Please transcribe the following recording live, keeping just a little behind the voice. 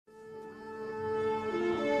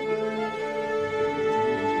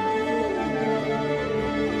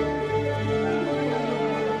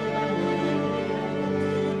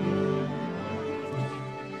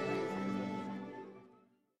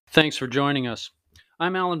Thanks for joining us.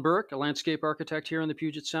 I'm Alan Burke, a landscape architect here in the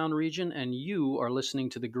Puget Sound region, and you are listening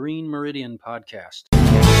to the Green Meridian podcast.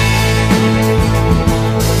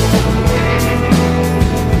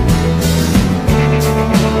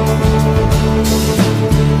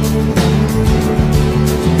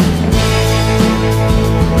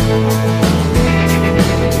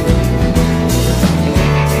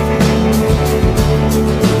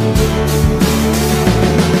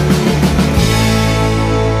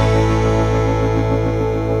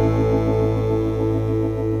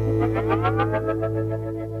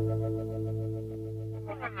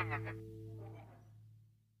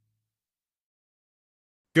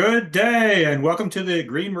 Good day, and welcome to the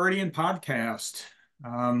Green Meridian podcast,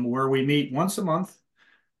 where we meet once a month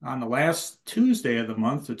on the last Tuesday of the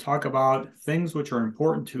month to talk about things which are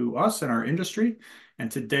important to us and our industry. And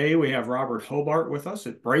today we have Robert Hobart with us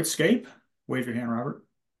at Brightscape. Wave your hand, Robert.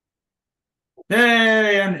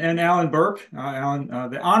 Hey, and Alan Burke,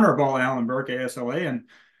 the Honorable Alan Burke, ASLA. And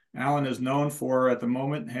Alan is known for, at the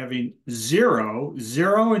moment, having zero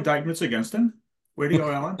indictments against him. Way to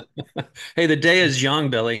go, Alan. Hey, the day is young,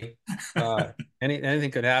 Billy.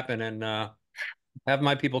 Anything could happen, and have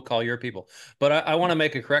my people call your people. But I want to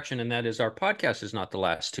make a correction, and that is our podcast is not the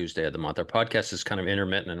last Tuesday of the month. Our podcast is kind of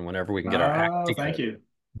intermittent, and whenever we can get our act Oh, together. thank you.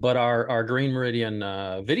 But our Green Meridian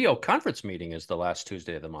video conference meeting is the last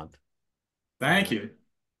Tuesday of the month. Thank you.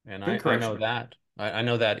 And Good I know correction. that. I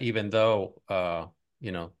know that even though the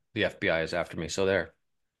FBI is after me. So there.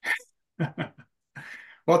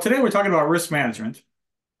 Well, today we're talking about risk management,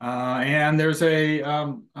 and there's a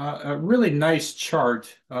really nice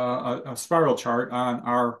chart, a spiral chart on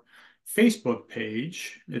our Facebook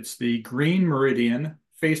page. It's the Green Meridian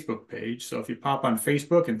Facebook page. So if you pop on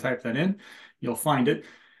Facebook and type that in, you'll find it.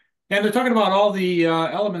 And they're talking about all the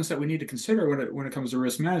elements that we need to consider when it comes to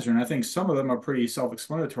risk management. I think some of them are pretty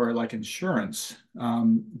self-explanatory, like insurance,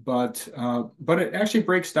 but it actually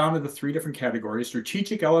breaks down into three different categories: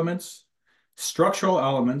 strategic elements, structural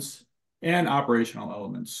elements, and operational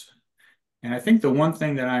elements. And I think the one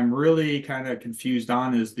thing that I'm really kind of confused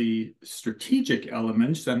on is the strategic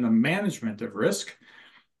elements and the management of risk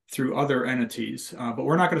through other entities. But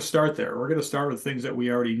we're not going to start there. We're going to start with things that we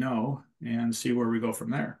already know and see where we go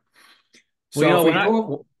from there. Well, So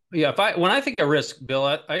if we go, when I think of risk,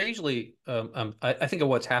 Bill, I usually I think of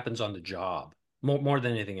what happens on the job more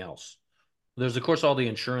than anything else. There's of course all the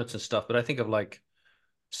insurance and stuff, but I think of like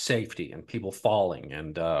safety and people falling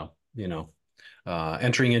and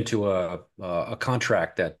entering into a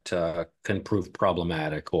contract that can prove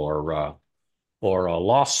problematic or a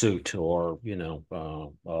lawsuit or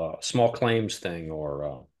a small claims thing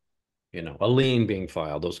or a lien being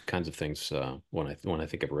filed. Those kinds of things when I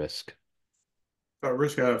think of risk.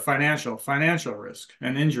 risk, financial risk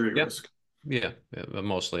and injury Yeah. risk. Yeah,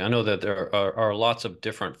 mostly. I know that there are lots of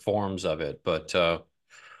different forms of it, but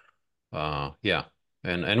yeah.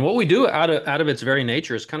 And what we do out of its very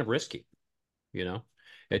nature is kind of risky, you know.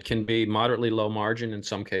 It can be moderately low margin in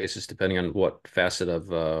some cases, depending on what facet of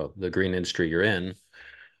the green industry you're in.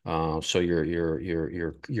 So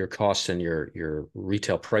your costs and your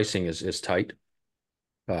retail pricing is tight.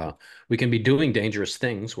 We can be doing dangerous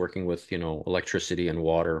things, working with electricity and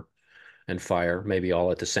water and fire, maybe all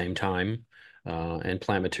at the same time, and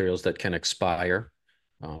plant materials that can expire.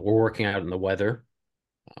 We're working out in the weather.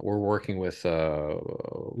 We're working with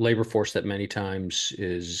labor force that many times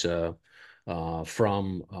is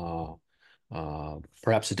from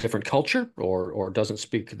perhaps a different culture or doesn't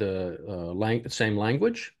speak the same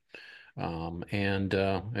language. And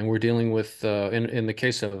we're dealing with in the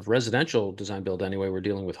case of residential design build anyway, we're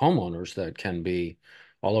dealing with homeowners that can be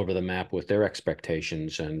all over the map with their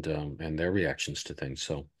expectations and their reactions to things.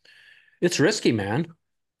 So it's risky, man.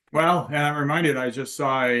 Well, and I'm reminded, I just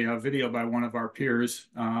saw a video by one of our peers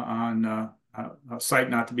on a site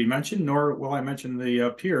not to be mentioned, nor will I mention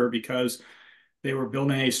the peer, because they were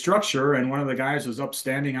building a structure and one of the guys was up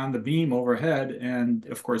standing on the beam overhead. And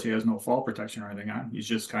of course, he has no fall protection or anything on. He's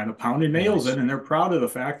just kind of pounding nails Nice. in, and they're proud of the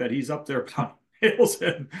fact that he's up there pounding nails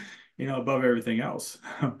in, above everything else.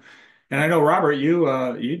 And I know, Robert,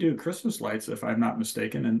 you do Christmas lights, if I'm not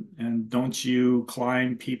mistaken, and don't you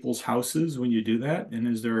climb people's houses when you do that? And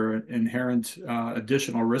is there an inherent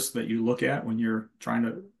additional risk that you look at when you're trying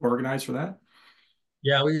to organize for that?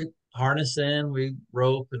 Yeah, we harness in, we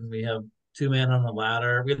rope, and we have two men on the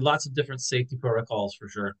ladder. We have lots of different safety protocols for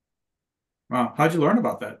sure. Wow, how'd you learn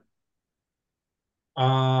about that?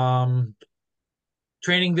 Um,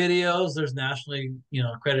 Training videos, there's nationally,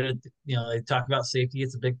 accredited, they talk about safety,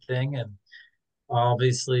 it's a big thing. And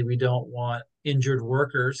obviously we don't want injured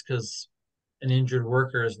workers because an injured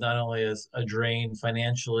worker is not only as a drain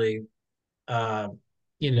financially, uh,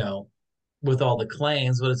 you know, with all the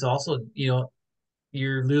claims, but it's also,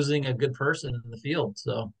 you're losing a good person in the field.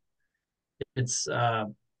 So it's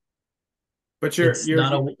But it's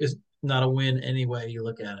not a win any way you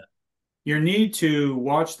look at it. your need to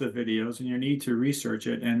watch the videos and your need to research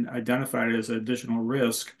it and identify it as additional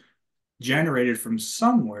risk generated from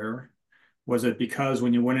somewhere. Was it because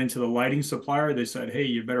when you went into the lighting supplier, they said, hey,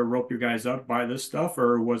 you better rope your guys up, buy this stuff?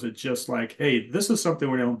 Or was it just like, hey, this is something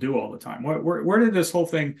we don't do all the time? Where did this whole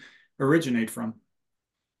thing originate from?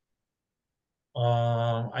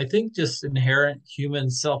 I think just inherent human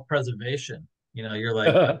self-preservation. You're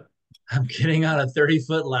like, I'm getting on a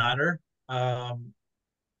 30-foot ladder. Um,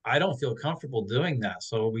 I don't feel comfortable doing that.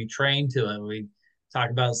 So we train to it. We talk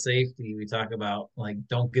about safety. We talk about like,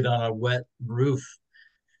 don't get on a wet roof.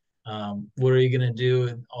 What are you going to do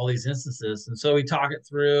in all these instances? And so we talk it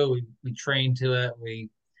through. We train to it.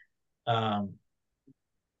 Um,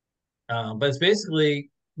 but it's basically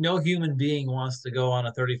no human being wants to go on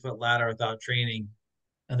a 30-foot ladder without training,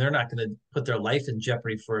 and they're not going to put their life in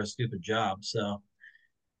jeopardy for a stupid job. So,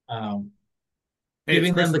 um, Hey, it's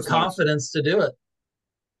giving them the Christmas lights, confidence to do it.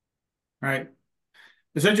 right?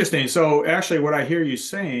 It's interesting. So actually what I hear you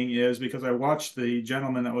saying is because I watched the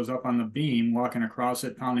gentleman that was up on the beam walking across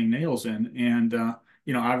it, pounding nails in, and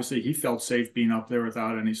obviously he felt safe being up there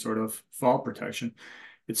without any sort of fall protection.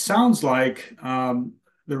 It sounds like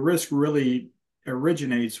the risk really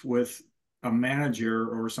originates with a manager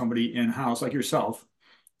or somebody in-house like yourself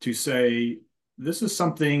to say, this is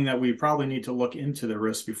something that we probably need to look into the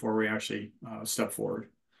risk before we actually step forward.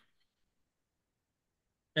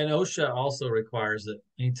 And OSHA also requires that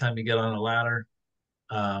anytime you get on a ladder,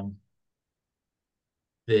 um,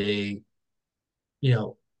 they, you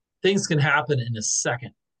know, things can happen in a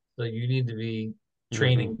second. So you need to be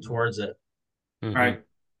training Mm-hmm. towards it. Mm-hmm. Right.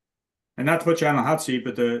 And not to put you on the hot seat,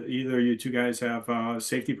 but either you two guys have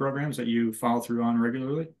safety programs that you follow through on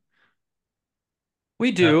regularly.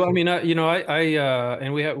 We do. I Absolutely. mean,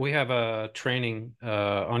 and we have a training,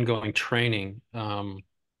 ongoing training.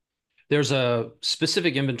 There's a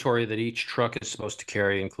specific inventory that each truck is supposed to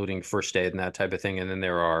carry, including first aid and that type of thing. And then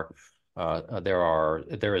there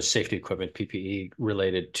is safety equipment, PPE,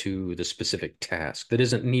 related to the specific task that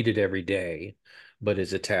isn't needed every day, but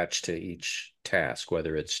is attached to each task,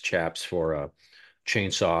 whether it's chaps for a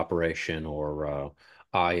chainsaw operation or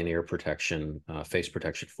eye and ear protection, face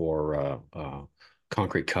protection for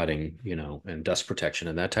concrete cutting, and dust protection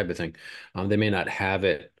and that type of thing. They may not have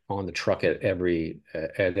it on the truck at every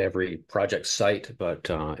project site, but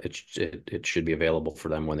it should be available for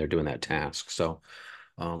them when they're doing that task. So,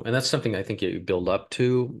 and that's something I think you build up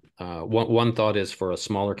to. One thought is for a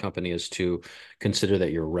smaller company is to consider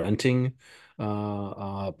that you're renting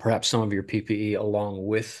perhaps some of your PPE along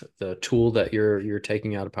with the tool that you're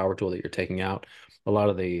taking out, a power tool that you're taking out. A lot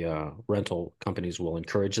of the rental companies will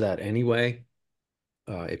encourage that anyway,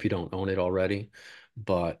 if you don't own it already.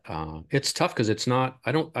 But it's tough because it's not.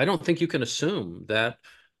 I don't think you can assume that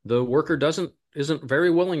the worker isn't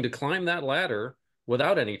very willing to climb that ladder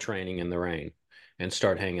without any training in the rain and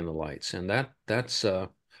start hanging the lights. And that's.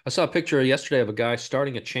 I saw a picture yesterday of a guy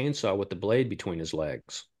starting a chainsaw with the blade between his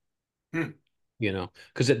legs. Hmm,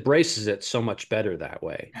 Because it braces it so much better that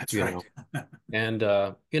way. that's right. And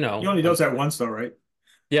He only does that once, though, right?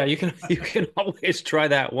 yeah, you can always try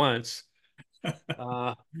that once.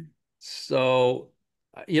 Uh, So,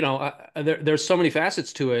 there's so many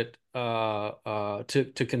facets to it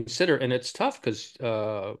to consider, and it's tough because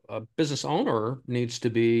a business owner needs to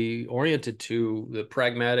be oriented to the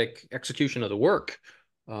pragmatic execution of the work,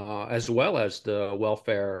 as well as the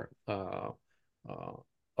welfare uh,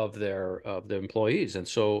 of the employees, and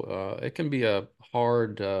so it can be a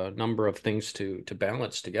hard number of things to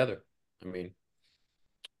balance together. I mean,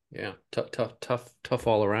 yeah, tough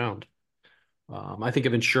all around. I think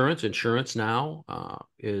of insurance. Insurance now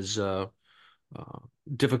is uh,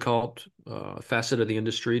 difficult facet of the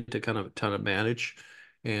industry to kind of manage,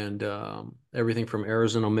 and everything from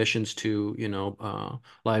errors and omissions to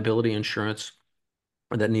liability insurance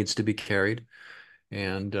that needs to be carried,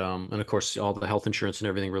 and of course all the health insurance and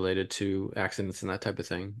everything related to accidents and that type of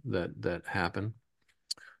thing that happen.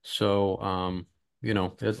 So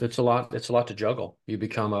it's a lot. It's a lot to juggle. You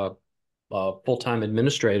become a full-time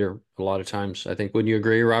administrator a lot of times. I think, would you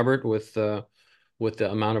agree, Robert, with the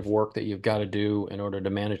amount of work that you've got to do in order to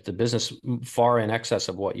manage the business far in excess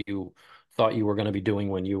of what you thought you were going to be doing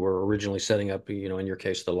when you were originally setting up, in your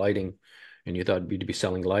case, the lighting, and you thought you'd be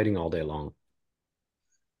selling lighting all day long.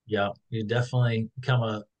 Yeah, you definitely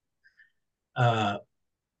become a.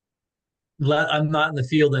 I'm not in the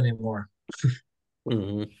field anymore.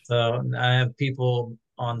 Hmm. So I have people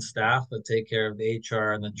on staff that take care of the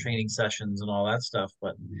HR and the training sessions and all that stuff.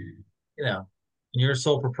 But you know, you're a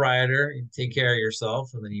sole proprietor, you take care of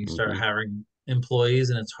yourself, and then you start Hmm. hiring employees,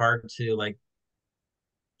 and it's hard to like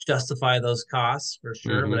justify those costs for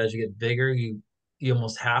sure. But Hmm. as you get bigger, you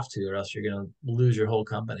almost have to, or else you're gonna lose your whole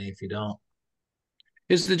company if you don't.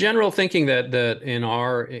 Is the general thinking that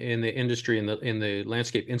in the industry in the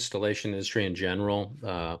landscape installation industry in general,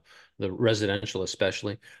 the residential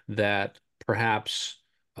especially, that perhaps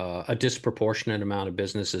a disproportionate amount of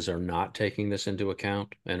businesses are not taking this into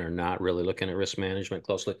account and are not really looking at risk management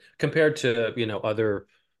closely compared to, other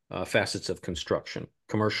facets of construction,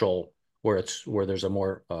 commercial, where there's a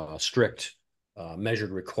more strict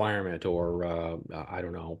measured requirement, or I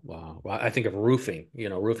don't know. I think of roofing.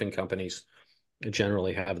 Roofing companies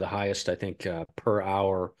generally have the highest, I think, per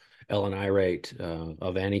hour L&I rate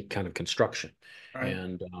of any kind of construction. Right.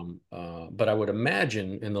 And but I would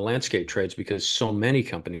imagine in the landscape trades, because so many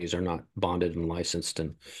companies are not bonded and licensed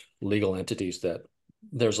and legal entities, that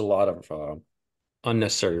there's a lot of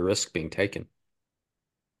unnecessary risk being taken.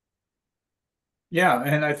 Yeah,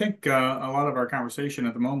 and I think a lot of our conversation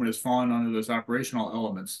at the moment is falling under those operational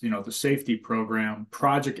elements, the safety program,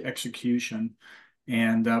 project execution,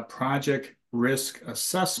 and project risk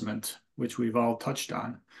assessment, which we've all touched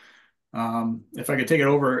on. If I could take it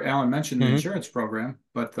over, Alan mentioned the Hmm. insurance program,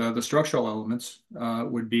 but the structural elements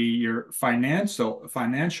would be your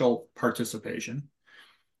financial participation.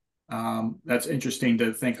 That's interesting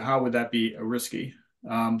to think, how would that be risky?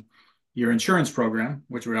 Um, your insurance program,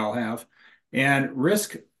 which we all have, and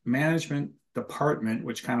risk management department,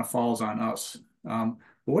 which kind of falls on us.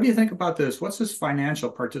 But what do you think about this? What's this financial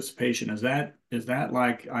participation? Is that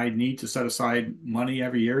like I need to set aside money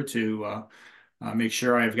every year to make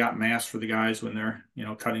sure I've got masks for the guys when they're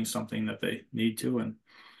cutting something that they need to? And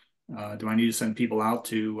do I need to send people out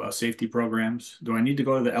to safety programs? Do I need to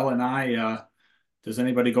go to the L&I? Does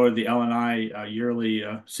anybody go to the L&I yearly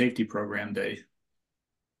safety program day?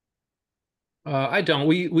 I don't.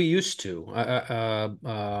 We used to,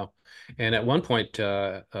 and at one point,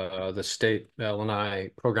 the state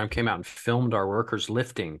L&I program came out and filmed our workers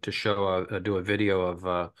lifting to do a video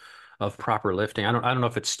of proper lifting. I don't know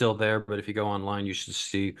if it's still there, but if you go online, you should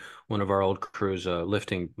see one of our old crews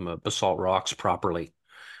lifting basalt rocks properly,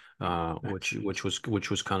 which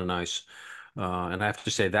was kind of nice. And I have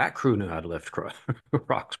to say that crew knew how to lift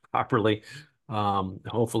rocks properly.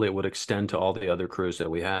 Hopefully, it would extend to all the other crews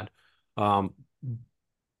that we had. Um,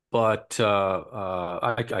 but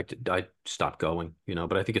I stopped going,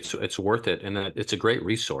 but I think it's worth it, and that it's a great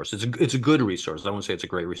resource. It's a good resource. I won't say it's a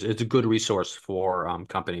great resource. It's a good resource for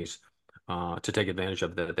companies to take advantage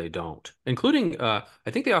of that they don't, including I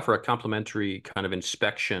think they offer a complimentary kind of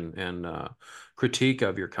inspection and critique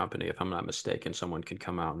of your company. If I'm not mistaken, someone can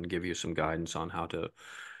come out and give you some guidance on how to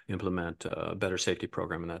implement a better safety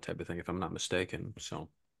program and that type of thing. If I'm not mistaken, so.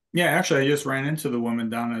 Yeah, actually, I just ran into the woman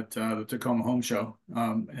down at the Tacoma Home Show,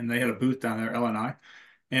 and they had a booth down there, L&I.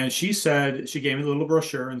 And she said, she gave me the little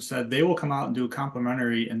brochure and said they will come out and do a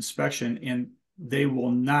complimentary inspection, and they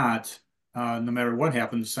will not, no matter what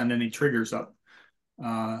happens, send any triggers up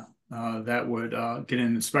that would get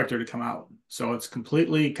an inspector to come out. So it's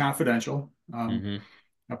completely confidential, Hmm.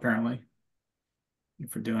 apparently,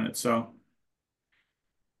 for doing it. So,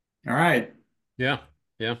 all right. Yeah,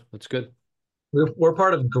 yeah, that's good. We're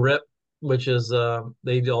part of GRIP, which is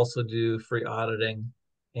they also do free auditing,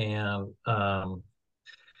 and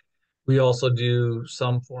we also do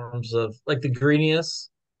some forms of like the Greenius.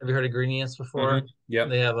 Have you heard of Greenius Hmm. before? Yep.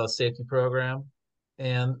 They have a safety program,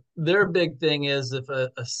 and their big thing is if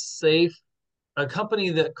a company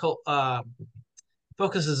that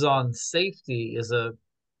focuses on safety is a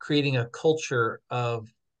creating a culture of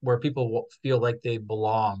where people feel like they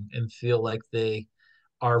belong and feel like they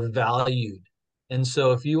are valued. And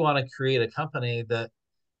so if you want to create a company that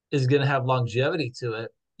is going to have longevity to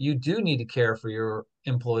it, you do need to care for your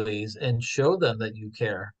employees and show them that you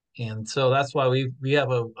care. And so that's why we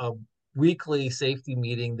have a weekly safety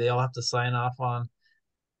meeting. They all have to sign off on.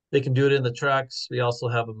 They can do it in the trucks. We also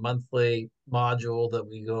have a monthly module that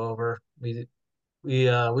we go over. We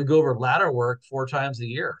go over ladder work 4 times a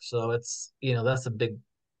year. So it's that's a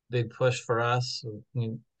big push for us. I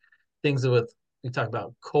mean, things with we talk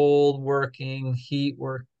about cold working, heat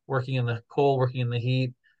work, working in the cold, working in the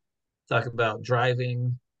heat. Talk about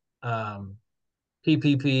driving, um,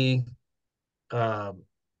 PPP, um,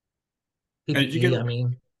 And did you get PPE. I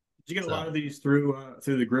mean, a lot so of these through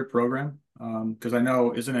the GRIP program? Because I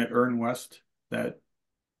know, isn't it Earn West that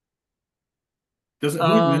doesn't who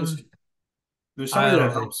um, administers? There's I somebody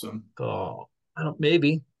that don't helps them. recall. I don't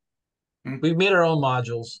maybe. Mm, We've made our own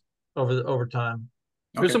modules over time.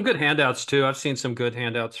 There's okay. some good handouts too. I've seen some good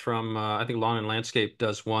handouts from I think Lawn and Landscape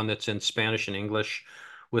does one that's in Spanish and English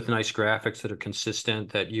with nice graphics that are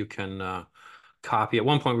consistent that you can copy. At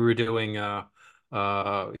one point, we were doing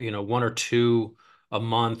one or two a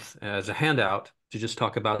month as a handout to just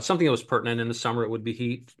talk about something that was pertinent. In the summer, it would be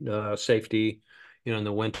heat safety. In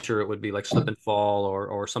the winter, it would be like slip and fall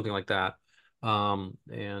or something like that,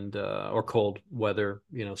 and or cold weather,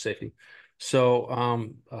 safety.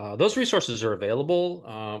 So those resources are available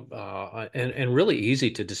and really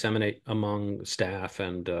easy to disseminate among staff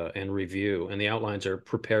and review. And the outlines are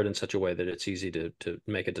prepared in such a way that it's easy to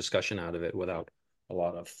make a discussion out of it without a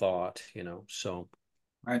lot of thought, So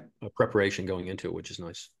Right. preparation going into it, which is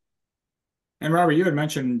nice. And Robert, you had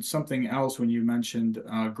mentioned something else when you mentioned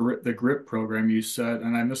the GRIP program. You said,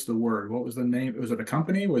 and I missed the word. What was the name? Was it a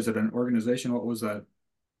company? Was it an organization? What was that?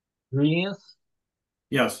 Greenius.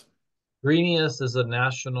 Yes. Greenius is a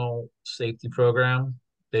national safety program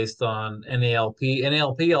based on NALP.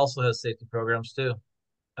 NALP also has safety programs too.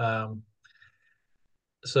 Um,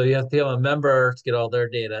 so you have to have a member to get all their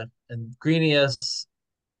data. And Greenius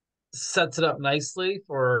sets it up nicely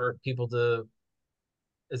for people to,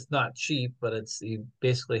 it's not cheap, but it's, you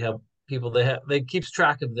basically have people, they keeps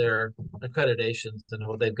track of their accreditations and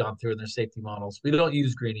what they've gone through in their safety models. We don't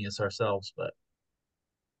use Greenius ourselves, but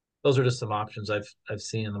those are just some options I've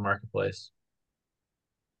seen in the marketplace.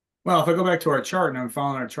 Well, if I go back to our chart and I'm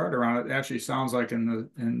following our chart around, it actually sounds like in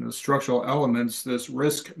the structural elements, this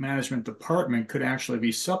risk management department could actually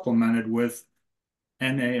be supplemented with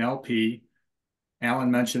NALP.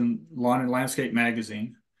 Alan mentioned Lawn and Landscape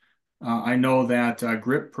Magazine. I know that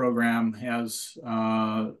GRIP program has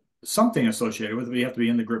something associated with it. We have to be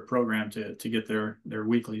in the GRIP program to get their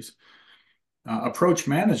weeklies. Approach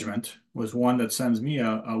Management was one that sends me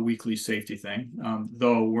a weekly safety thing,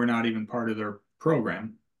 though we're not even part of their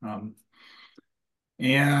program.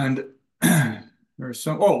 And there's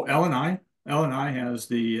some, L&I. L&I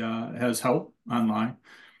has help online,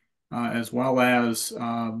 as well as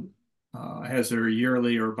has their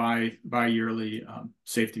yearly or bi-yearly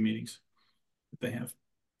safy meetings that they have.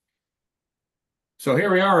 So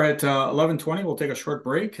here we are at 11:20. We'll take a short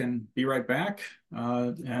break and be right back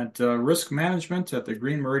at Risk Management at the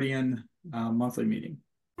Green Meridian monthly meeting.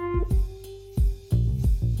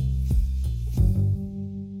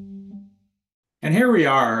 And here we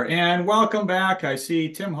are, and welcome back. I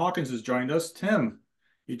see Tim Hawkins has joined us. Tim,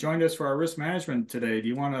 you joined us for our risk management today. Do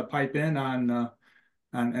you want to pipe in on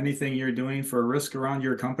anything you're doing for risk around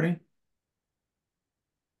your company?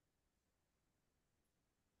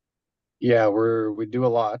 Yeah, we do a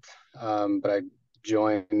lot, but I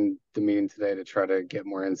joined the meeting today to try to get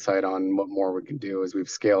more insight on what more we can do as we've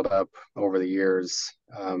scaled up over the years.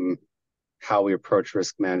 How we approach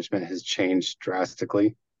risk management has changed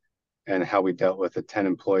drastically, and how we dealt with a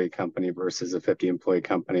 10-employee company versus a 50-employee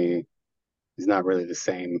company is not really the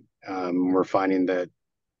same. We're finding that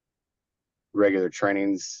regular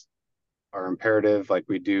trainings are imperative. Like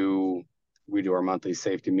we do our monthly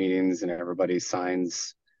safety meetings, and everybody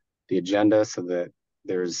signs the agenda so that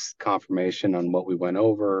there's confirmation on what we went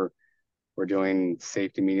over. We're doing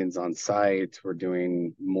safety meetings on site. We're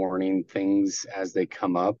doing morning things as they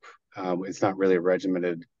come up. It's not really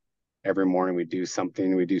regimented. Every morning we do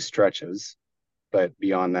something, we do stretches. But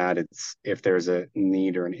beyond that, it's if there's a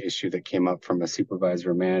need or an issue that came up from a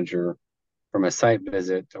supervisor or manager from a site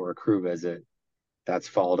visit or a crew visit, that's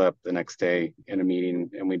followed up the next day in a meeting,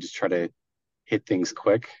 and we just try to hit things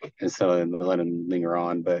quick instead of letting them linger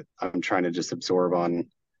on. But I'm trying to just absorb on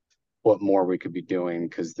what more we could be doing,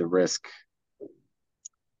 because the risk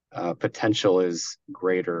potential is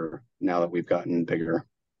greater now that we've gotten bigger.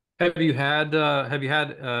 Have you had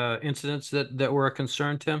incidents that were a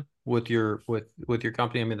concern, Tim, with your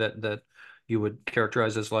company? I mean, that you would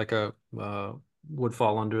characterize as like a would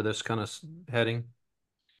fall under this kind of heading?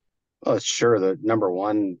 Well, sure. The number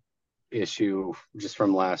one issue just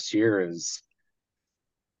from last year is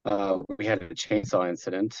we had a chainsaw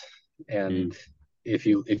incident, and if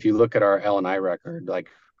you look at our L&I record, like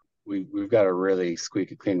we've got a really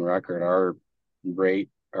squeaky clean record. Our rate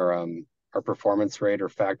or our performance rate or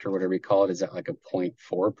factor, whatever you call it, is at like a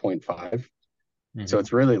 0.4, 0.5. So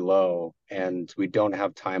it's really low, and we don't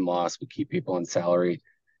have time loss. We keep people on salary.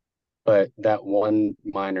 But that one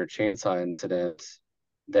minor chainsaw incident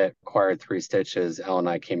that required 3 stitches,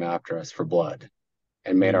 L&I came after us for blood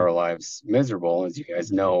and made our lives miserable, as you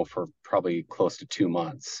guys know, for probably close to 2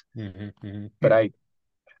 months. But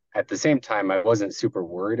at the same time, I wasn't super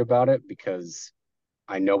worried about it because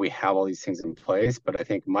I know we have all these things in place. But I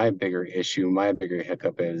think my bigger issue, my bigger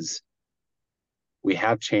hiccup is we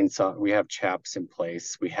have chaps in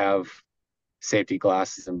place, we have safety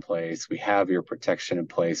glasses in place, we have ear protection in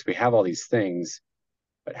place, we have all these things,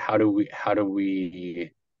 but how do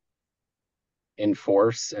we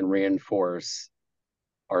enforce and reinforce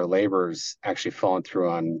our laborers actually following through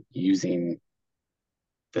on using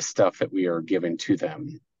the stuff that we are giving to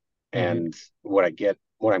them? And what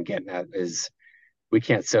I'm getting at is we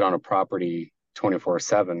can't sit on a property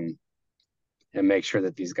 24/7 and make sure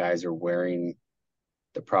that these guys are wearing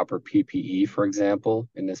the proper PPE, for example,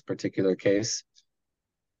 in this particular case.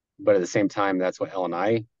 But at the same time, that's what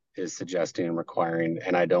LNI is suggesting and requiring,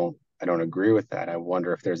 and I don't agree with that. I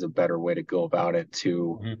wonder if there's a better way to go about it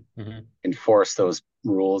to enforce those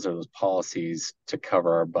rules or those policies to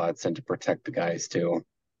cover our butts and to protect the guys too.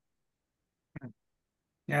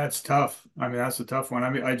 Yeah, it's tough. I mean, that's a tough one. I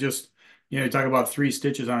mean, you talk about 3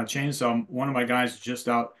 stitches on a chainsaw. One of my guys is just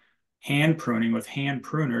out hand pruning with hand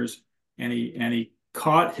pruners, and he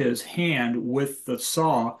caught his hand with the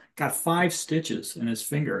saw, got 5 stitches in his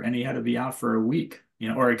finger, and he had to be out for a week,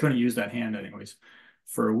 or he couldn't use that hand anyways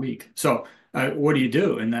for a week. So what do you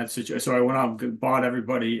do in that situation? So I went out and bought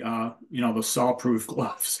everybody, the saw-proof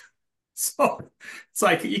gloves. So it's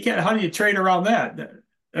like, you can't, how do you trade around that?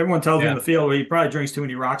 Everyone tells me in the field he probably drinks too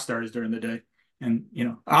many rock stars during the day. And,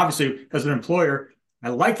 obviously as an employer, I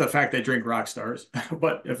like the fact they drink rock stars,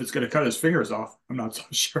 but if it's going to cut his fingers off, I'm not so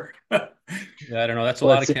sure. Yeah, I don't know. That's a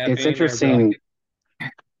lot of caffeine. It's interesting.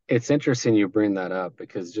 It's interesting you bring that up,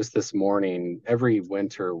 because just this morning, every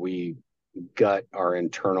winter we gut our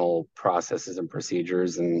internal processes and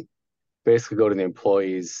procedures and basically go to the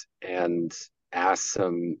employees and ask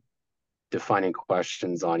some defining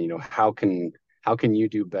questions on, how can you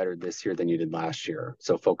do better this year than you did last year?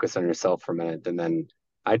 So focus on yourself for a minute. And then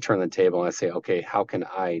I turn the table and I say, okay, how can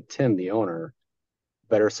I, Tim, the owner,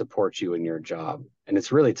 better support you in your job? And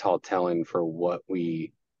it's really tall telling for what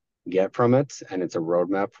we get from it. And it's a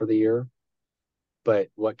roadmap for the year. But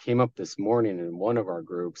what came up this morning in one of our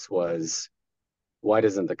groups was, why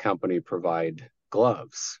doesn't the company provide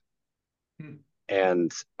gloves?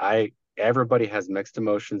 And everybody has mixed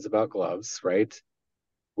emotions about gloves, right?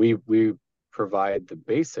 We provide the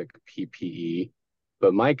basic PPE,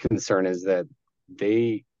 but my concern is that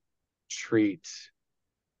they treat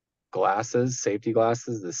safety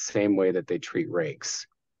glasses, the same way that they treat rakes.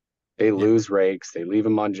 They lose rakes, they leave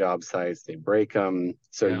them on job sites, they break them.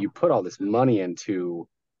 So you put all this money into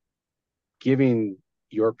giving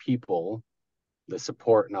your people the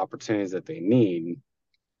support and opportunities that they need,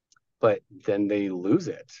 but then they lose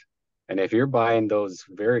it. And if you're buying those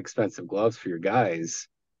very expensive gloves for your guys,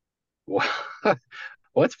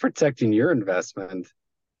 what's protecting your investment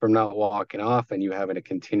from not walking off and you having to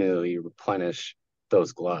continually replenish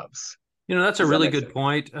those gloves? That's a really good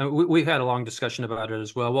point. We've had a long discussion about it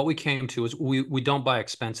as well. What we came to is we don't buy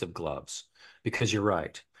expensive gloves, because you're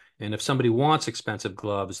right. And if somebody wants expensive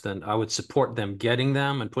gloves, then I would support them getting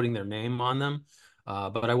them and putting their name on them,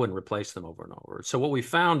 but I wouldn't replace them over and over. So what we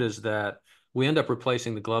found is that we end up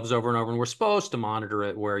replacing the gloves over and over, and we're supposed to monitor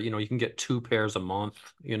it where, you can get 2 pairs a month,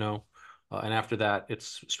 and after that,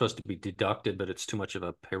 it's supposed to be deducted, but it's too much of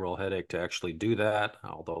a payroll headache to actually do that,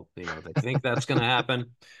 although, they think that's going to happen.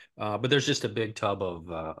 But there's just a big tub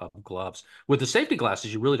of gloves. With the safety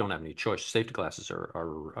glasses, you really don't have any choice. Safety glasses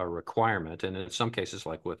are a requirement. And in some cases,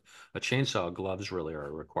 like with a chainsaw, gloves really are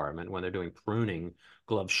a requirement. When they're doing pruning,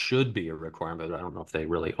 gloves should be a requirement, but I don't know if they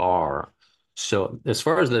really are. So as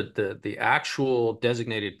far as the actual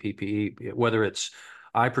designated PPE, whether it's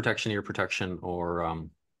eye protection, ear protection,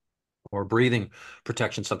 or breathing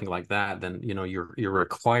protection, something like that, then you're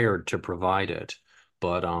required to provide it.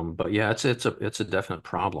 But yeah, it's a definite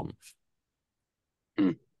problem.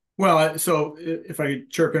 Well, so if I could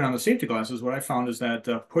chirp in on the safety glasses, what I found is that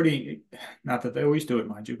not that they always do it,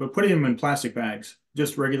 mind you, but putting them in plastic bags,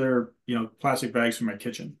 just regular, plastic bags from my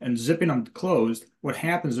kitchen, and zipping them closed, what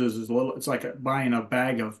happens is it's like buying a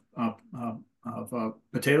bag of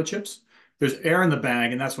potato chips. There's air in the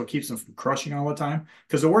bag, and that's what keeps them from crushing all the time.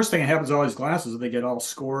 Because the worst thing that happens to all these glasses is they get all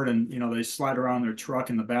scored, and they slide around their truck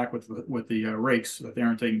in the back with the rakes that they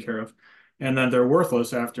aren't taking care of, and then they're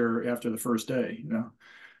worthless after the first day.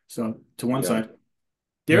 So to one side.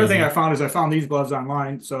 The other thing I found is I found these gloves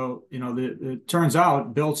online. So it turns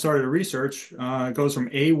out Bill started a research. It goes from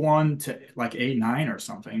A1 to like A9 or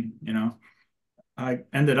something. I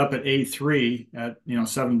ended up at A3 at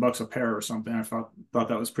 $7 a pair or something. I thought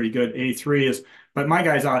that was pretty good. A3 is, but my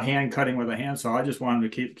guy's out hand cutting with a handsaw. I just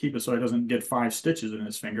wanted to keep it so he doesn't get 5 stitches in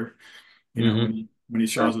his finger, when he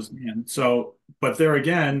shows his hand. So, but there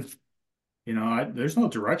again, there's no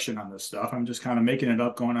direction on this stuff. I'm just kind of making it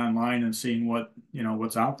up, going online and seeing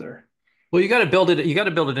what's out there. Well, you got to build it. You got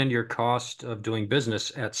to build it into your cost of doing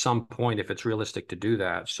business at some point if it's realistic to do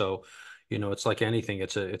that. So, it's like anything.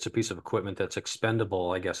 It's a piece of equipment that's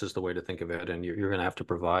expendable, I guess, is the way to think of it, and you're going to have to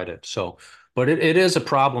provide it. So, but it is a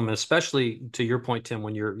problem, especially to your point, Tim,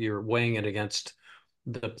 when you're weighing it against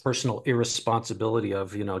the personal irresponsibility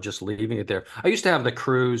of just leaving it there. I used to have the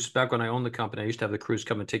crews back when I owned the company. I used to have the crews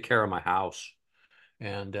come and take care of my house.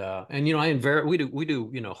 And we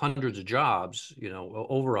do hundreds of jobs,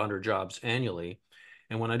 over 100 jobs annually.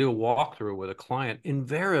 And when I do a walkthrough with a client,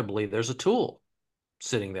 invariably there's a tool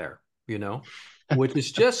sitting there, which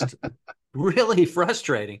is just really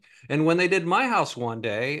frustrating. And when they did my house one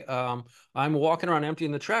day, I'm walking around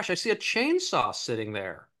emptying the trash. I see a chainsaw sitting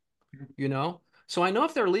there, you know. So I know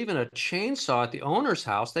if they're leaving a chainsaw at the owner's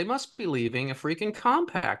house, they must be leaving a freaking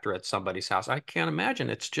compactor at somebody's house. I can't imagine.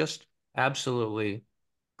 It's just absolutely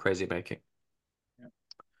crazy making.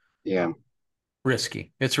 Yeah.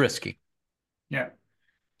 Risky. It's risky. Yeah.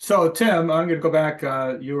 So Tim, I'm going to go back.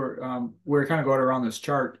 We were kind of going around this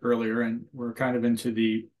chart earlier, and we're kind of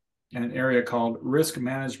into an area called risk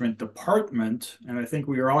management department. And I think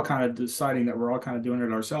we are all kind of deciding that we're all kind of doing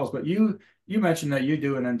it ourselves. But you mentioned that you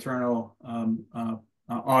do an internal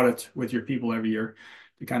audit with your people every year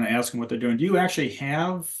to kind of ask them what they're doing. Do you actually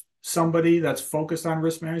have somebody that's focused on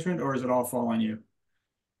risk management, or does it all fall on you?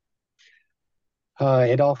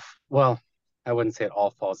 Well, I wouldn't say it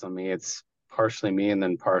all falls on me. It's partially me and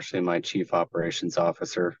then partially my chief operations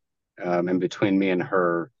officer. And between me and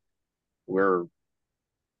her, we're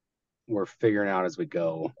figuring out as we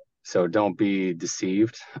go. So don't be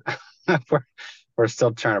deceived. we're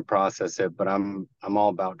still trying to process it, but I'm all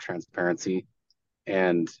about transparency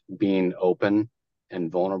and being open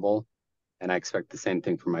and vulnerable. And I expect the same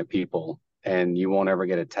thing from my people. And you won't ever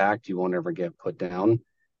get attacked. You won't ever get put down.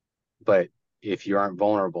 But if you aren't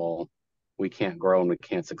vulnerable, we can't grow and we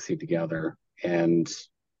can't succeed together. And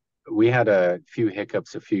we had a few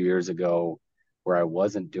hiccups a few years ago where I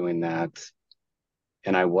wasn't doing that.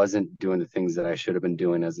 And I wasn't doing the things that I should have been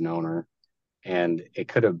doing as an owner. And it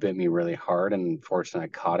could have bit me really hard. And unfortunately, I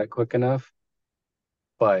caught it quick enough.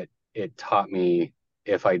 But it taught me,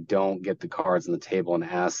 if I don't get the cards on the table and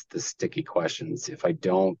ask the sticky questions, if I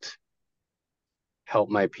don't help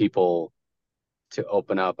my people to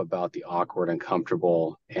open up about the awkward and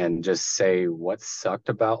comfortable and just say what sucked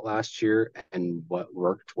about last year and what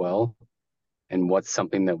worked well and what's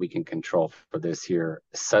something that we can control for this year,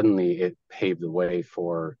 suddenly it paved the way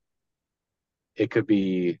for, it could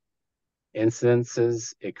be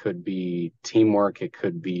incidences, it could be teamwork, it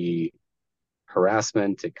could be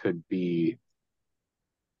harassment, it could be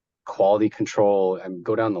quality control, and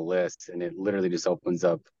go down the list, and it literally just opens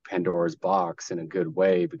up Pandora's box in a good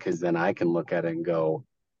way, because then I can look at it and go,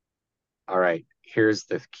 all right, here's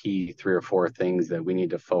the key 3 or 4 things that we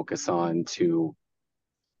need to focus on to,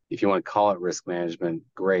 if you want to call it risk management,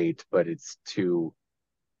 great, but it's to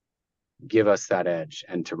give us that edge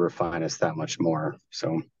and to refine us that much more.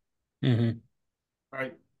 So,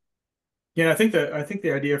 Right. Yeah, I think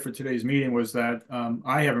the idea for today's meeting was that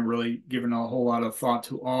I haven't really given a whole lot of thought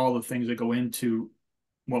to all the things that go into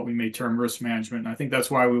what we may term risk management. And I think that's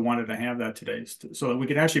why we wanted to have that today, so that we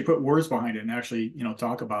can actually put words behind it and actually,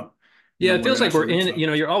 talk about. Yeah, it feels like we're in,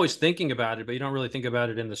 you're always thinking about it, but you don't really think about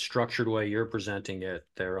it in the structured way you're presenting it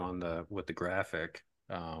there with the graphic.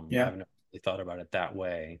 Yeah. I haven't really thought about it that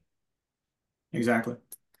way. Exactly.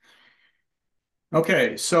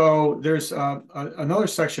 Okay, so there's another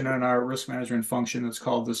section in our risk management function that's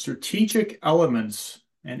called the strategic elements.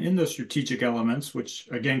 And in the strategic elements, which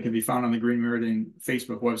again can be found on the Green Meridian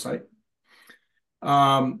Facebook website,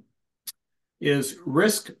 is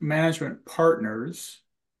risk management partners,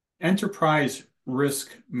 enterprise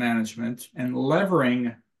risk management, and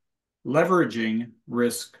leveraging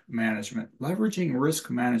risk management. Leveraging risk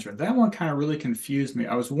management. That one kind of really confused me.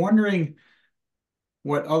 I was wondering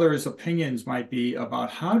what others' opinions might be about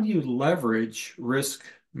how do you leverage risk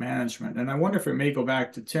management. And I wonder if it may go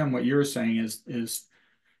back to Tim, what you're saying is,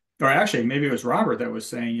 or actually maybe it was Robert that was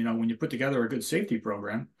saying, when you put together a good safety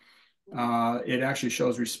program, it actually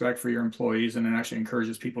shows respect for your employees and it actually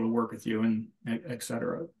encourages people to work with you and et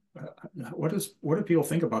cetera. What do people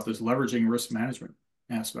think about this leveraging risk management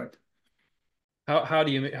aspect? How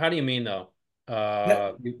do you mean though?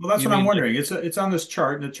 Well, that's what I'm wondering. It's on this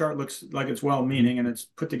chart, and the chart looks like it's well-meaning, and it's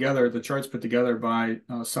put together. The chart's put together by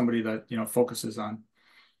somebody that focuses on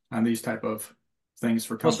these type of things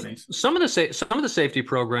for Well, companies. some of the safety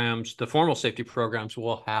programs, the formal safety programs,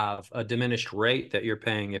 will have a diminished rate that you're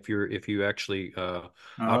paying if you actually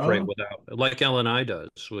operate Oh, without, like L&I does.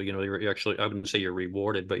 Well, you're actually, I wouldn't say you're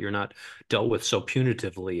rewarded, but you're not dealt with so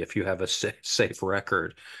punitively if you have a safe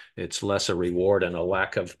record. It's less a reward and a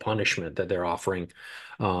lack of punishment that they're offering.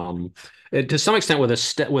 To some extent, with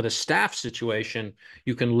a staff situation,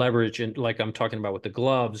 you can leverage, and like I'm talking about with the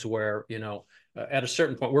gloves, where at a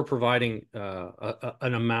certain point, we're providing a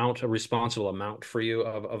responsible amount for you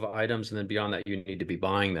of items, and then beyond that, you need to be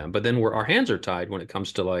buying them. But then our hands are tied when it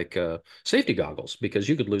comes to like safety goggles, because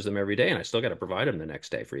you could lose them every day, and I still got to provide them the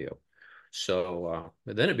next day for you. So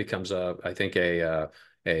then it becomes I think a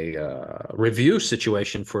review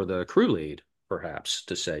situation for the crew lead, perhaps,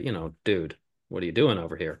 to say, dude, what are you doing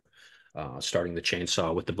over here? Starting the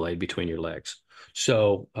chainsaw with the blade between your legs.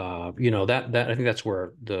 So, that I think that's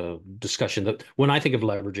where the discussion, that when I think of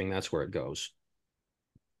leveraging, that's where it goes.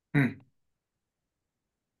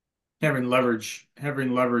 having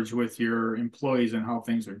leverage with your employees and how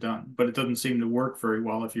things are done, but it doesn't seem to work very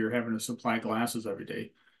well if you're having to supply glasses every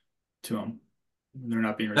day to them. They're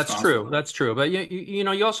not being That's responsible. true. That's true. But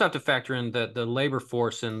you also have to factor in that the labor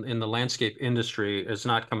force in the landscape industry is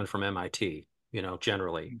not coming from MIT,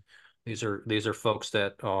 generally. These are folks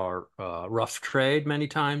that are rough trade many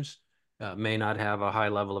times, may not have a high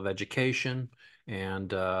level of education, and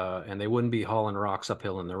they wouldn't be hauling rocks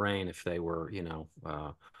uphill in the rain if they were,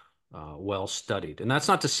 well studied. And that's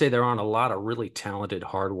not to say there aren't a lot of really talented,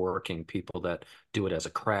 hardworking people that do it as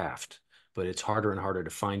a craft, but it's harder and harder to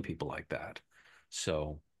find people like that.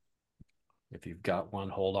 So if you've got one,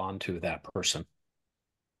 hold on to that person.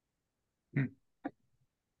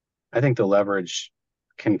 I think the leverage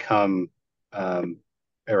can come,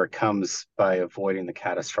 or it comes by avoiding the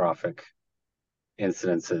catastrophic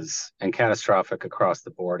incidences, and catastrophic across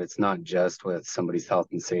the board. It's not just with somebody's health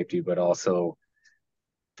and safety, but also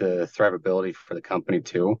the thrivability for the company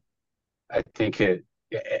too. I think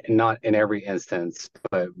not in every instance,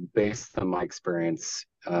 but based on my experience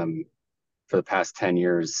for the past 10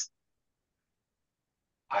 years,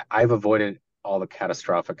 I've avoided all the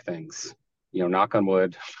catastrophic things. Knock on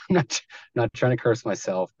wood. I'm not trying to curse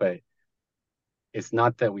myself, but it's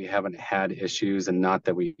not that we haven't had issues and not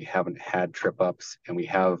that we haven't had trip ups, and we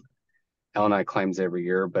have L&I claims every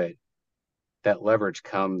year, but that leverage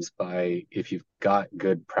comes by, if you've got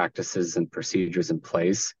good practices and procedures in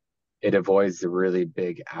place, it avoids the really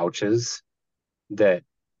big ouches that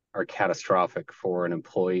are catastrophic for an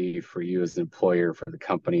employee, for you as an employer, for the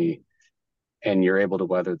company, and you're able to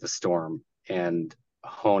weather the storm and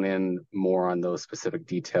hone in more on those specific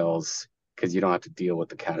details because you don't have to deal with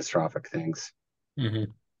the catastrophic things.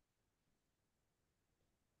 Mm-hmm.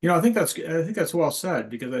 I think that's well said,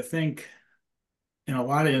 because I think in a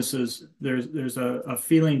lot of instances there's a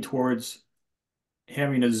feeling towards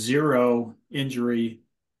having a zero injury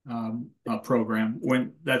program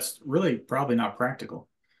when that's really probably not practical.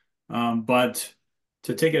 But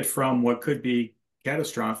to take it from what could be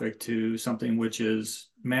catastrophic to something which is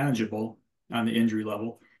manageable on the injury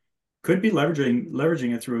level could be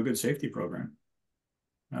leveraging it through a good safety program.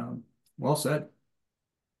 Well said.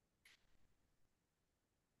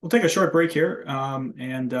 We'll take a short break here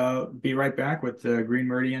and be right back with the Green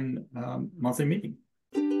Meridian monthly meeting.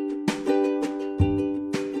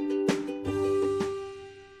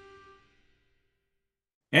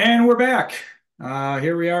 And we're back.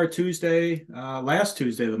 Here we are Tuesday, last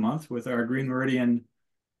Tuesday of the month, with our Green Meridian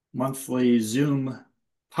monthly Zoom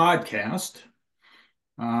podcast.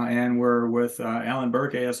 And we're with Alan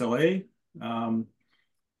Burke, ASLA.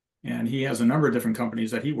 And he has a number of different companies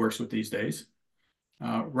that he works with these days.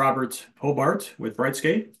 Robert Hobart with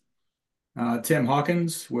Brightscape, Tim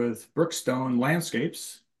Hawkins with Brookstone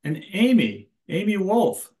Landscapes, and Amy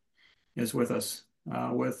Wolf is with us.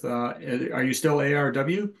 Are you still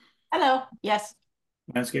ARW? Hello. Yes.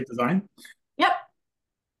 Landscape Design. Yep.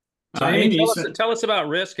 So Amy, tell us about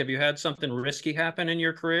risk. Have you had something risky happen in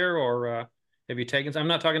your career, or have you taken? I'm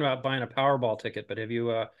not talking about buying a Powerball ticket, but have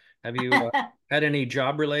you had any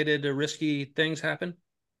job related risky things happen?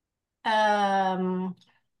 Um,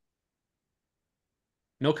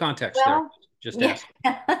 No context there. well, Just yeah.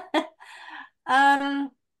 ask. Um,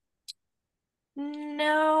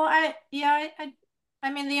 no, I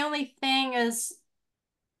mean, the only thing is,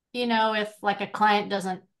 if like a client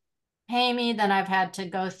doesn't pay me, then I've had to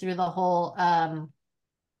go through the whole,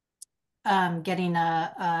 getting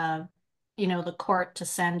the court to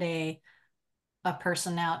send a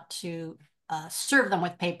person out to serve them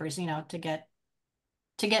with papers,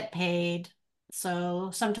 to get paid.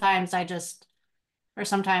 So sometimes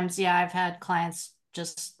sometimes, yeah, I've had clients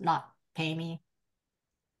just not pay me.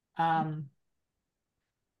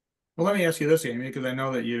 Well, let me ask you this, Amy, because I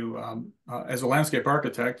know that you, as a landscape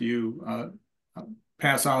architect, you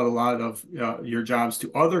pass out a lot of your jobs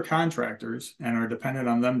to other contractors and are dependent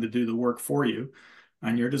on them to do the work for you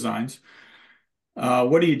on your designs.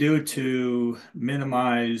 What do you do to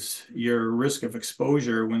minimize your risk of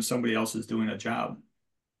exposure when somebody else is doing a job?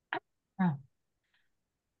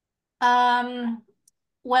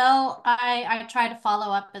 Well, I try to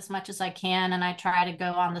follow up as much as I can, and I try to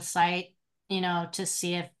go on the site, to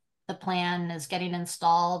see if the plan is getting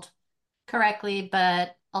installed correctly,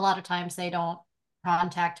 but a lot of times they don't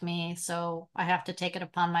contact me, so I have to take it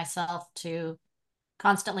upon myself to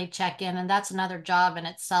constantly check in, and that's another job in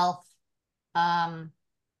itself. I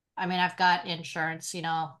mean, I've got insurance,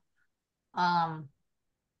 um,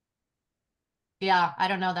 yeah, I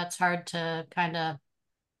don't know, that's hard to kind of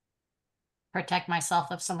protect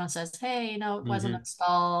myself if someone says, hey, it wasn't Mm-hmm.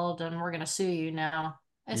 installed and we're going to sue you now.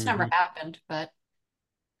 It's never Mm-hmm. happened, but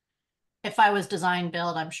if I was design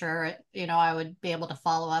build, I'm sure I would be able to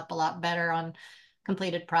follow up a lot better on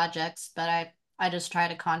completed projects. But I just try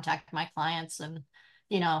to contact my clients and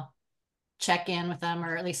you know check in with them,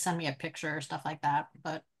 or at least send me a picture or stuff like that.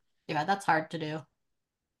 But yeah, that's hard to do.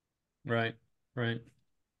 Right. Right.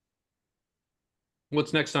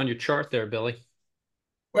 What's next on your chart there, Billy?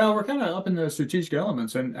 Well, we're kind of up in the strategic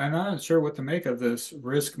elements, and I'm not sure what to make of this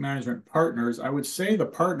risk management partners. I would say the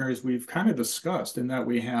partners we've kind of discussed in that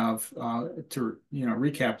we have, to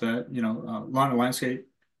recap that, Lawn and Landscape,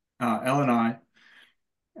 L&I,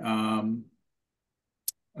 um,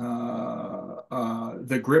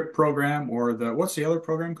 the GRIP program, or what's the other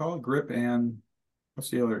program called? GRIP, and what's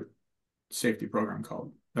the other safety program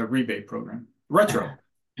called? The rebate program, Retro,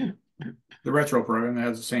 the Retro program that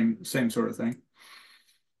has the same sort of thing.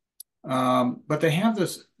 But they have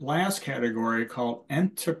this last category called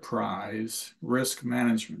enterprise risk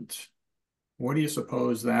management. What do you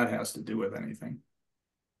suppose that has to do with anything?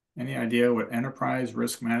 Any idea what enterprise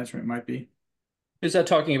risk management might be? Is that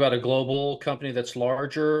talking about a global company that's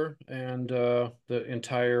larger and the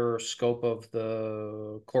entire scope of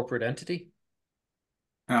the corporate entity?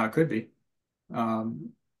 It could be.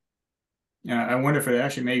 Yeah, I wonder if it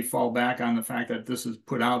actually may fall back on the fact that this is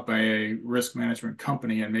put out by a risk management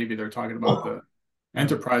company, and maybe they're talking about the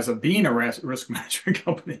enterprise of being a risk management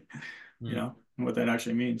company, and what that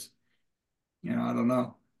actually means. I don't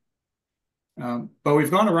know. But we've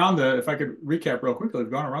gone around if I could recap real quickly,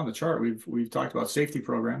 we've gone around the chart. We've talked about safety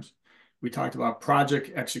programs. We talked about project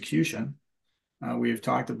execution. We've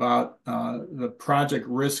talked about the project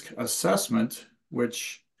risk assessment,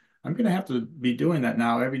 which I'm going to have to be doing that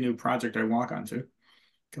now every new project I walk onto,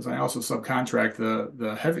 because I also subcontract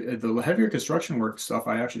the heavier construction work stuff.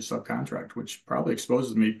 I actually subcontract, which probably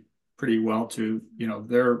exposes me pretty well to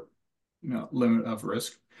their limit of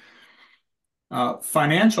risk.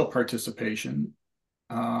 Financial participation,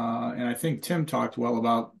 and I think Tim talked well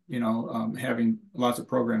about having lots of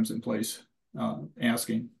programs in place,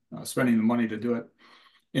 spending the money to do it.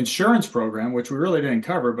 Insurance program, which we really didn't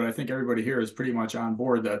cover, but I think everybody here is pretty much on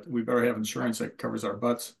board that we better have insurance that covers our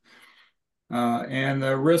butts. And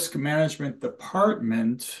the risk management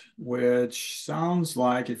department, which sounds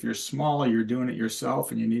like if you're small, you're doing it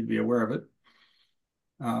yourself and you need to be aware of it.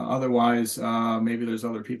 Otherwise, maybe there's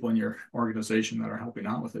other people in your organization that are helping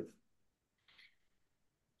out with it.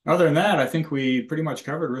 Other than that, I think we pretty much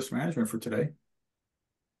covered risk management for today.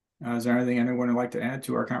 Is there anything anyone would like to add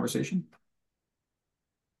to our conversation?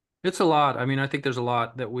 It's a lot. I mean, I think there's a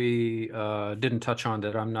lot that we didn't touch on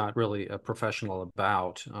that I'm not really a professional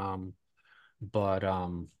about. Yeah,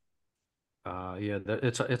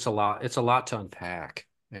 it's a lot. It's a lot to unpack,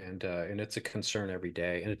 and it's a concern every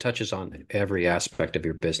day, and it touches on every aspect of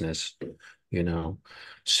your business.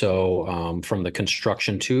 So from the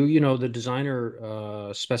construction to the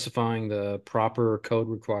designer specifying the proper code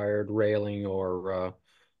required railing or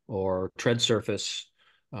tread surface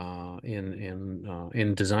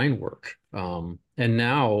in design work, and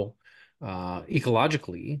now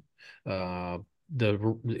ecologically,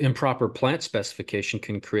 the improper plant specification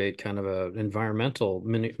can create kind of a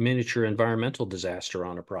miniature environmental disaster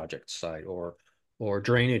on a project site, or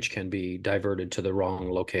drainage can be diverted to the wrong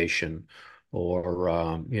location, or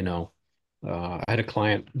I had a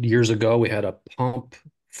client years ago. We had a pump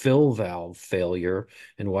fill valve failure,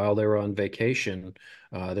 and while they were on vacation,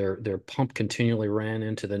 their pump continually ran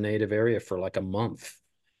into the native area for like a month,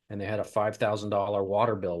 and they had a $5,000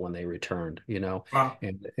 water bill when they returned. Wow.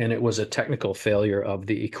 And it was a technical failure of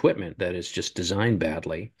the equipment that is just designed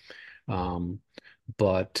badly.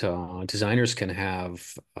 But designers can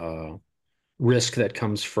have risk that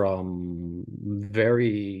comes from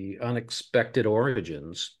very unexpected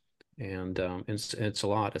origins, and it's a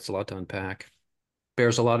lot. It's a lot to unpack.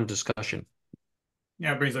 Bears a lot of discussion.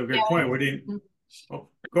 Yeah, it brings up a good Yeah. point. What do you? Oh,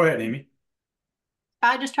 go ahead, Amy.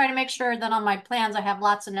 I just try to make sure that on my plans I have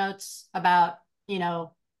lots of notes about, I'm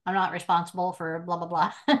not responsible for blah blah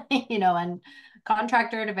blah, and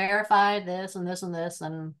contractor to verify this and this and this,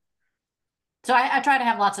 and so I try to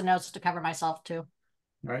have lots of notes to cover myself too.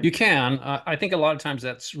 Right. You can. I think a lot of times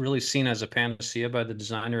that's really seen as a panacea by the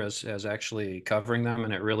designer as actually covering them,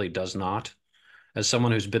 and it really does not. As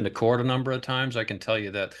someone who's been to court a number of times, I can tell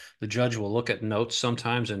you that the judge will look at notes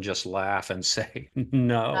sometimes and just laugh and say,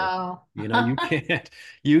 "No, Oh,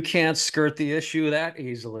 you can't skirt the issue that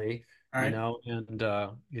easily." All right.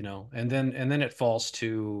 And then it falls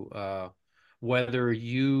to whether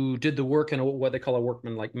you did the work in what they call a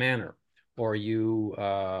workmanlike manner, or you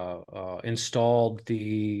installed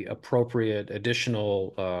the appropriate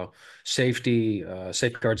additional safety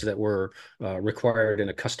safeguards that were required in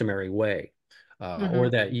a customary way. Or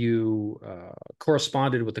that you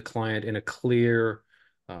corresponded with the client in a clear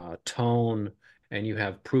tone, and you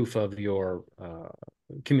have proof of your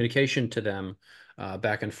communication to them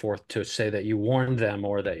back and forth to say that you warned them,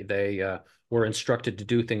 or that they were instructed to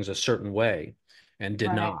do things a certain way and did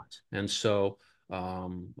Right. not. And so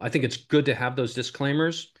I think it's good to have those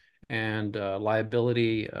disclaimers and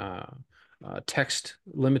liability text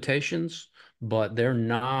limitations, but they're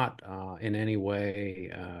not in any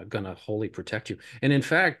way going to wholly protect you. And in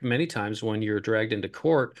fact, many times when you're dragged into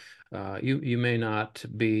court, you may not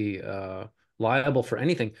be liable for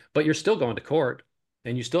anything, but you're still going to court,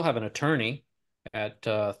 and you still have an attorney at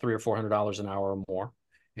 $300 or $400 an hour or more,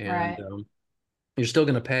 and Right. You're still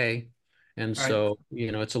going to pay. And Right. so,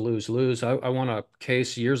 it's a lose-lose. I won a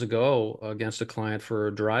case years ago against a client for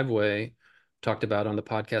a driveway, talked about on the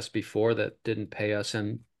podcast before, that didn't pay us.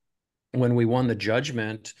 And when we won the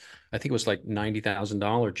judgment, I think it was like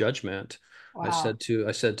 $90,000 judgment. Wow. I said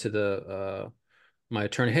to the my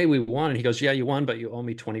attorney, "Hey, we won." And he goes, "Yeah, you won, but you owe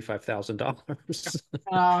me $25,000."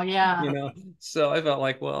 Oh, yeah. So I felt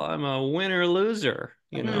like, well, I'm a winner loser,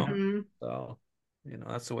 Mhm. So,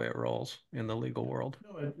 that's the way it rolls in the legal world.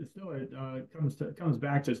 No, it comes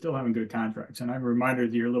back to still having good contracts. And I'm reminded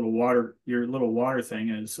of your little water thing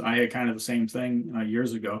is I had kind of the same thing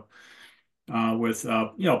years ago with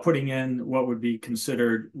putting in what would be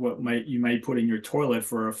considered you might put in your toilet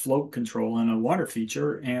for a float control and a water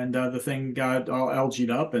feature, and the thing got all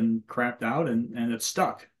algaed up and crapped out, and it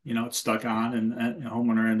stuck. It stuck on, and the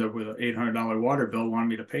homeowner ended up with an $800 water bill, wanted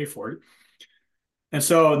me to pay for it. And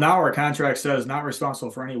so now our contract says not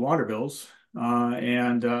responsible for any water bills.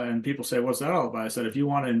 And people say, "What's that all about?" I said, "If you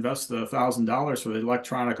want to invest the $1,000 for the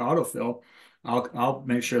electronic autofill, I'll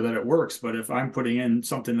make sure that it works. But if I'm putting in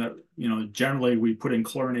something that, generally we put in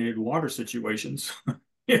chlorinated water situations,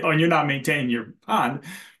 and you're not maintaining your pond,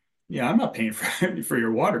 yeah, I'm not paying for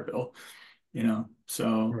your water bill,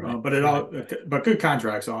 So, Right. but good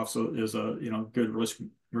contracts also is a, good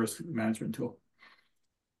risk management tool.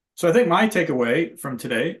 So I think my takeaway from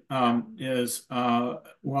today is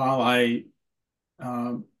while I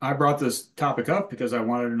brought this topic up because I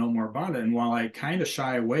wanted to know more about it, and while I kind of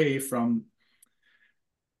shy away from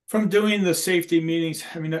doing the safety meetings,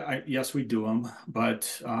 I mean, yes, we do them,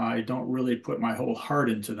 but I don't really put my whole heart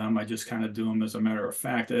into them. I just kind of do them as a matter of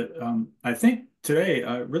fact. I think today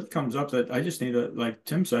it really comes up that I just need to, like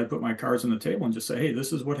Tim said, put my cards on the table and just say, "Hey,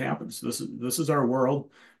 this is what happens. This is our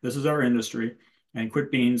world. This is our industry," and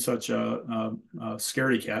quit being such a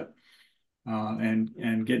scaredy cat,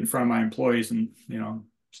 and get in front of my employees and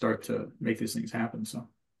start to make these things happen. So,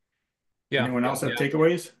 Yeah. anyone else have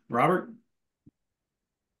takeaways? Robert?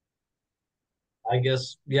 I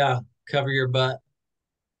guess, yeah, cover your butt.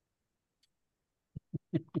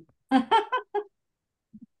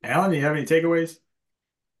 Alan, do you have any takeaways?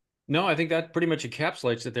 No, I think that pretty much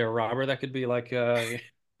encapsulates it there, Robert. That could be like your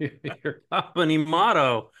company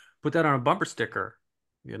motto. Put that on a bumper sticker,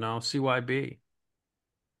 CYB.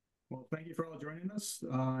 Well, thank you for all joining us.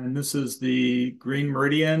 And this is the Green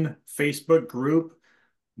Meridian Facebook group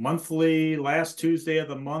monthly last Tuesday of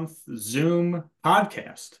the month Zoom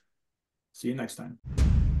podcast. See you next time.